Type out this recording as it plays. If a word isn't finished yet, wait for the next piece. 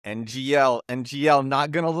NGL,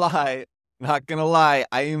 not gonna lie,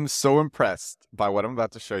 I am so impressed by what I'm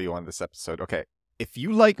about to show you on this episode. Okay, if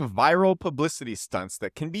you like viral publicity stunts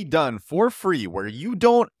that can be done for free, where you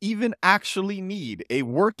don't even actually need a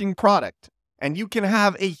working product, and you can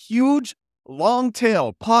have a huge, long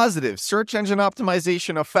tail, positive search engine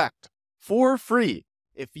optimization effect for free,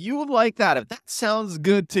 if you like that, if that sounds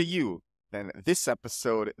good to you, then this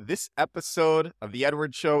episode of The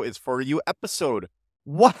Edward Show is for you. Episode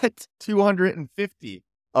 250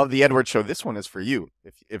 of The Edward Show. This one is for you,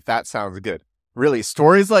 if that sounds good. Really,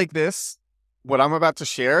 stories like this, what I'm about to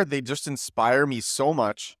share, they just inspire me so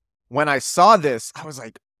much. When I saw this, I was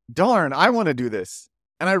like, darn, I want to do this.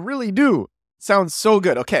 And I really do. Sounds so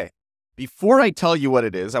good. Okay, before I tell you what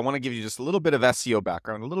it is, I want to give you just a little bit of SEO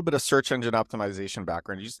background, a little bit of search engine optimization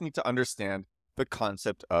background. You just need to understand the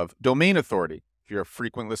concept of domain authority. If you're a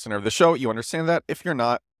frequent listener of the show, you understand that. If you're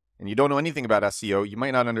not, and you don't know anything about SEO, you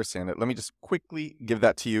might not understand it. Let me just quickly give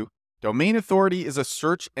that to you. Domain authority is a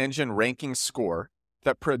search engine ranking score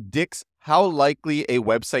that predicts how likely a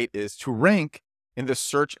website is to rank in the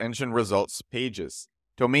search engine results pages.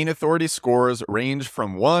 Domain authority scores range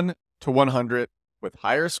from 1 to 100, with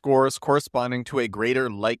higher scores corresponding to a greater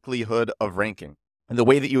likelihood of ranking. And the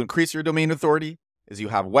way that you increase your domain authority is you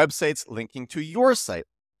have websites linking to your site.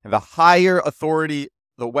 And the higher authority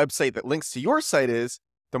the website that links to your site is,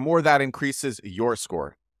 the more that increases your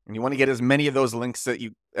score. And you want to get as many of those links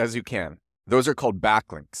as you can. Those are called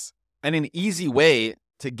backlinks. And an easy way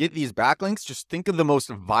to get these backlinks, just think of the most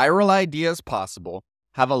viral ideas possible,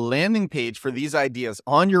 have a landing page for these ideas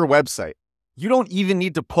on your website. You don't even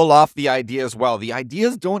need to pull off the ideas well. The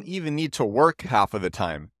ideas don't even need to work half of the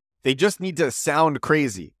time. They just need to sound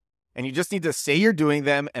crazy. And you just need to say you're doing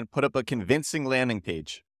them and put up a convincing landing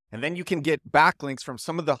page. And then you can get backlinks from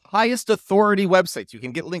some of the highest authority websites. You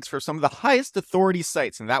can get links for some of the highest authority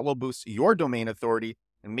sites, and that will boost your domain authority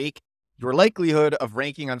and make your likelihood of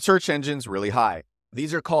ranking on search engines really high.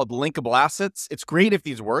 These are called linkable assets. It's great if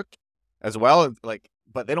these work as well,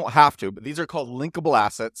 but they don't have to. But these are called linkable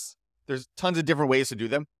assets. There's tons of different ways to do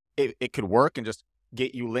them. It could work and just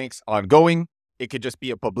get you links ongoing. It could just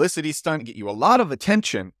be a publicity stunt, get you a lot of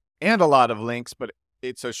attention and a lot of links, but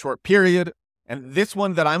it's a short period. And this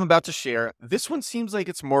one that I'm about to share, this one seems like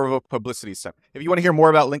it's more of a publicity stunt. If you want to hear more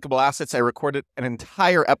about linkable assets, I recorded an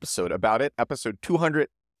entire episode about it, episode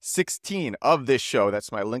 216 of this show.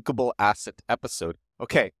 That's my linkable asset episode.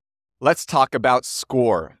 Okay, let's talk about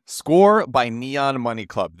Score. Score by Neon Money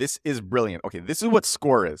Club. This is brilliant. Okay, this is what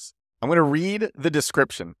Score is. I'm going to read the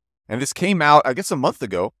description. And this came out, I guess, a month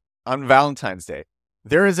ago on Valentine's Day.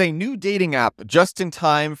 There is a new dating app just in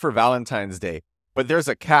time for Valentine's Day, but there's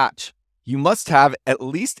a catch. You must have at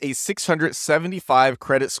least a 675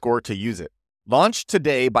 credit score to use it. Launched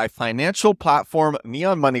today by financial platform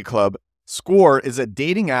Neon Money Club, Score is a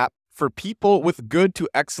dating app for people with good to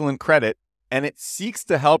excellent credit, and it seeks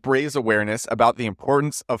to help raise awareness about the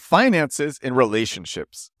importance of finances in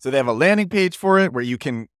relationships. So they have a landing page for it where you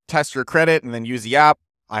can test your credit and then use the app.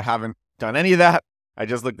 I haven't done any of that. I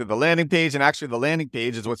just looked at the landing page, and actually the landing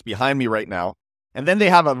page is what's behind me right now. And then they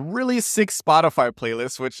have a really sick Spotify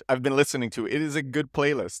playlist, which I've been listening to. It is a good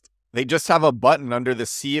playlist. They just have a button under the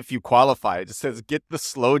see if you qualify. It just says, get the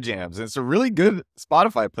slow jams. And it's a really good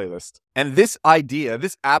Spotify playlist. And this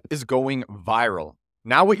app is going viral.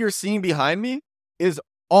 Now what you're seeing behind me is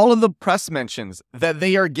all of the press mentions that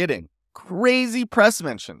they are getting. Crazy press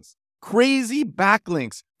mentions. Crazy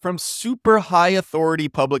backlinks from super high authority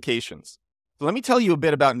publications. So let me tell you a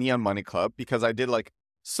bit about Neon Money Club, because I did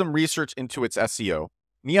some research into its SEO.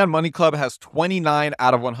 Neon Money Club has 29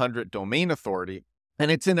 out of 100 domain authority,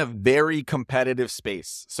 and it's in a very competitive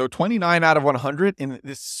space. So 29 out of 100 in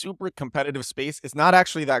this super competitive space is not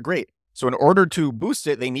actually that great. So in order to boost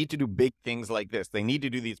it, they need to do big things like this. They need to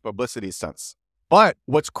do these publicity stunts. But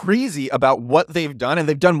what's crazy about what they've done, and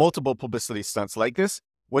they've done multiple publicity stunts like this,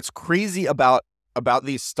 what's crazy about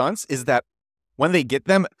these stunts is that when they get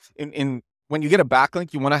them when you get a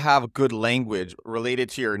backlink, you want to have good language related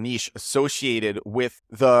to your niche associated with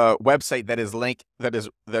the website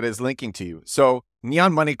that is linking to you. So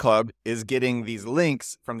Neon Money Club is getting these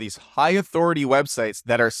links from these high authority websites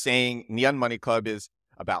that are saying Neon Money Club is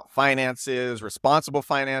about finances, responsible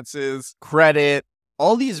finances, credit,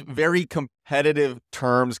 all these very competitive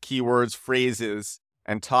terms, keywords, phrases,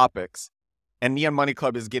 and topics. And Neon Money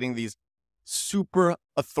Club is getting these super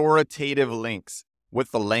authoritative links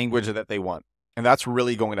with the language that they want. And that's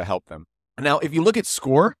really going to help them. Now, if you look at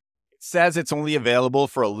Score, it says it's only available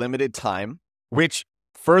for a limited time, which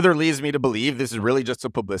further leads me to believe this is really just a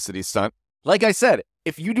publicity stunt. Like I said,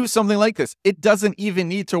 if you do something like this, it doesn't even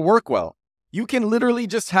need to work well. You can literally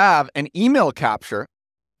just have an email capture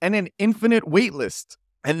and an infinite wait list.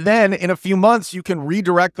 And then in a few months, you can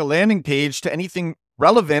redirect the landing page to anything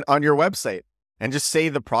relevant on your website and just say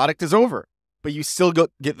the product is over, but you still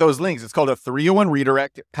get those links. It's called a 301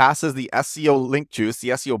 redirect. It passes the SEO link juice, the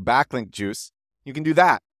SEO backlink juice. You can do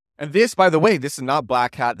that. And this, by the way, this is not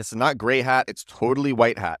black hat. This is not gray hat. It's totally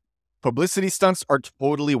white hat. Publicity stunts are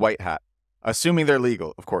totally white hat, assuming they're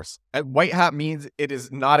legal, of course. And white hat means it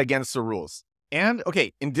is not against the rules. And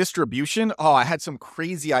okay, in distribution, I had some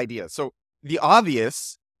crazy ideas. So the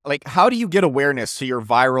obvious, like, how do you get awareness to your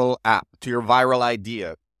viral app, to your viral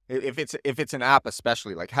idea? If it's an app,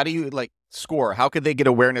 especially, like, how do you like score? How could they get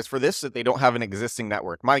awareness for this if they don't have an existing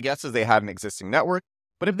network? My guess is they had an existing network,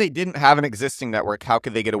 but if they didn't have an existing network, how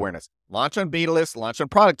could they get awareness? Launch on beta list, launch on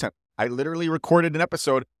product hunt. I literally recorded an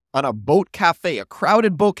episode on a boat cafe, a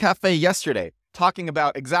crowded boat cafe yesterday, talking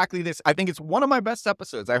about exactly this. I think it's one of my best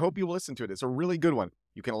episodes. I hope you will listen to it. It's a really good one.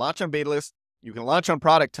 You can launch on beta list, you can launch on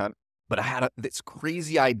product hunt, but I had this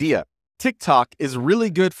crazy idea. TikTok is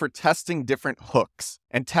really good for testing different hooks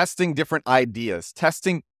and testing different ideas,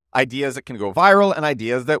 testing ideas that can go viral and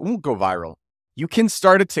ideas that won't go viral. You can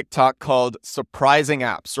start a TikTok called surprising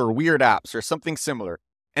apps or weird apps or something similar.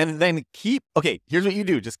 And then here's what you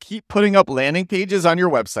do. Just keep putting up landing pages on your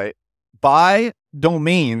website, buy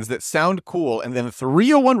domains that sound cool, and then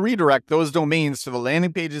 301 redirect those domains to the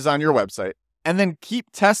landing pages on your website. And then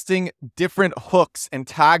keep testing different hooks and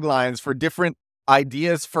taglines for different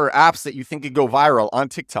ideas for apps that you think could go viral on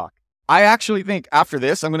TikTok. I actually think after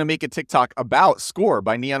this, I'm going to make a TikTok about Score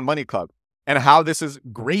by Neon Money Club and how this is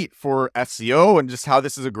great for SEO and just how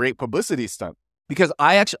this is a great publicity stunt. Because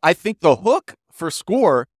I think the hook for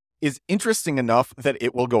Score is interesting enough that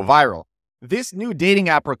it will go viral. This new dating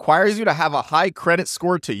app requires you to have a high credit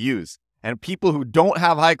score to use, and people who don't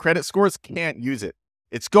have high credit scores can't use it.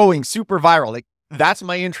 It's going super viral. Like, that's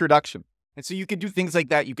my introduction. And so you could do things like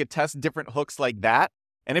that. You could test different hooks like that.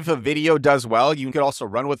 And if a video does well, you could also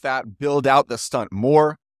run with that, build out the stunt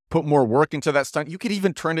more, put more work into that stunt. You could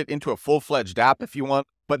even turn it into a full-fledged app if you want,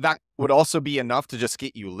 but that would also be enough to just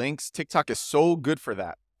get you links. TikTok is so good for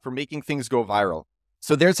that, for making things go viral.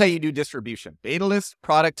 So there's how you do distribution. Beta list,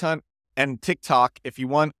 product hunt, and TikTok. If you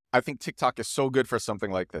want, I think TikTok is so good for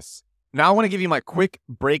something like this. Now I want to give you my quick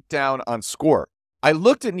breakdown on Score. I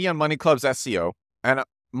looked at Neon Money Club's SEO, and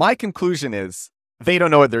my conclusion is they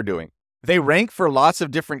don't know what they're doing. They rank for lots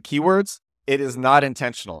of different keywords. It is not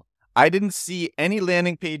intentional. I didn't see any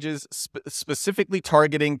landing pages specifically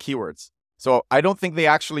targeting keywords. So I don't think they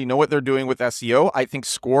actually know what they're doing with SEO. I think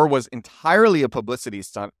Score was entirely a publicity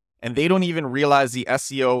stunt, and they don't even realize the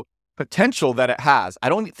SEO potential that it has. I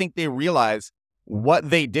don't think they realize what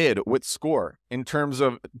they did with Score in terms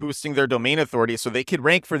of boosting their domain authority so they could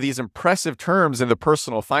rank for these impressive terms in the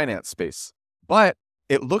personal finance space. But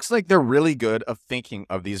it looks like they're really good at thinking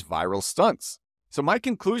of these viral stunts. So my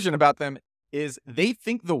conclusion about them is they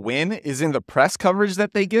think the win is in the press coverage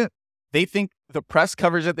that they get. They think the press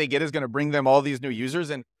coverage that they get is going to bring them all these new users.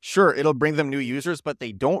 And sure, it'll bring them new users, but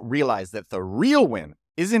they don't realize that the real win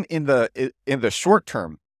isn't in the short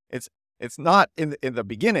term. It's not in the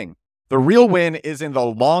beginning. The real win is in the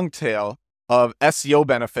long tail of SEO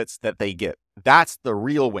benefits that they get. That's the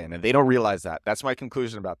real win, and they don't realize that. That's my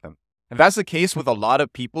conclusion about them. And that's the case with a lot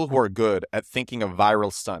of people who are good at thinking of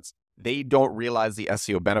viral stunts. They don't realize the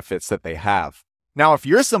SEO benefits that they have. Now, if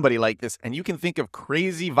you're somebody like this and you can think of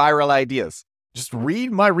crazy viral ideas, just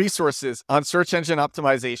read my resources on search engine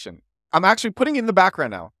optimization. I'm actually putting it in the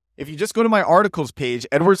background now. If you just go to my articles page,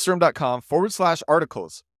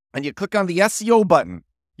 edwardsturm.com/articles, and you click on the SEO button,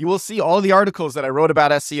 you will see all the articles that I wrote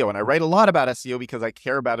about SEO. And I write a lot about SEO because I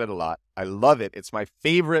care about it a lot. I love it. It's my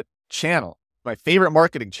favorite channel, my favorite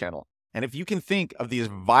marketing channel. And if you can think of these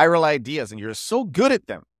viral ideas and you're so good at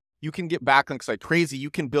them, you can get backlinks like crazy. You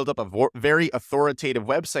can build up a very authoritative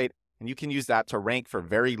website, and you can use that to rank for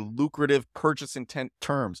very lucrative purchase intent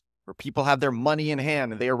terms where people have their money in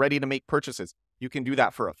hand and they are ready to make purchases. You can do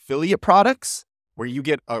that for affiliate products where you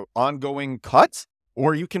get an ongoing cut,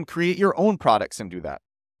 or you can create your own products and do that.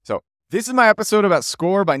 So this is my episode about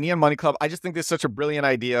Score by Neon Money Club. I just think this is such a brilliant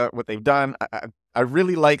idea, what they've done. I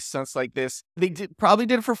really like stunts like this. They probably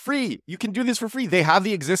did it for free. You can do this for free. They have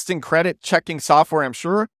the existing credit checking software, I'm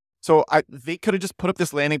sure. So they could have just put up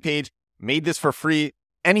this landing page, made this for free.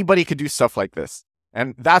 Anybody could do stuff like this.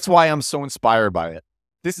 And that's why I'm so inspired by it.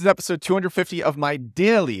 This is episode 250 of my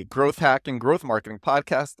daily growth hack and growth marketing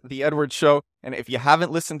podcast, The Edward Show. And if you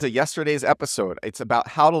haven't listened to yesterday's episode, it's about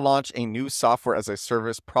how to launch a new software as a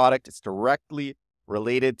service product. It's directly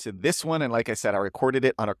related to this one. And like I said, I recorded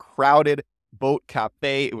it on a crowded boat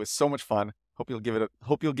cafe. It was so much fun. Hope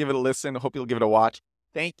you'll give it a listen. Hope you'll give it a watch.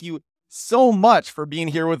 Thank you so much for being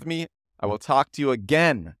here with me. I will talk to you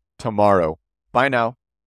again tomorrow. Bye now.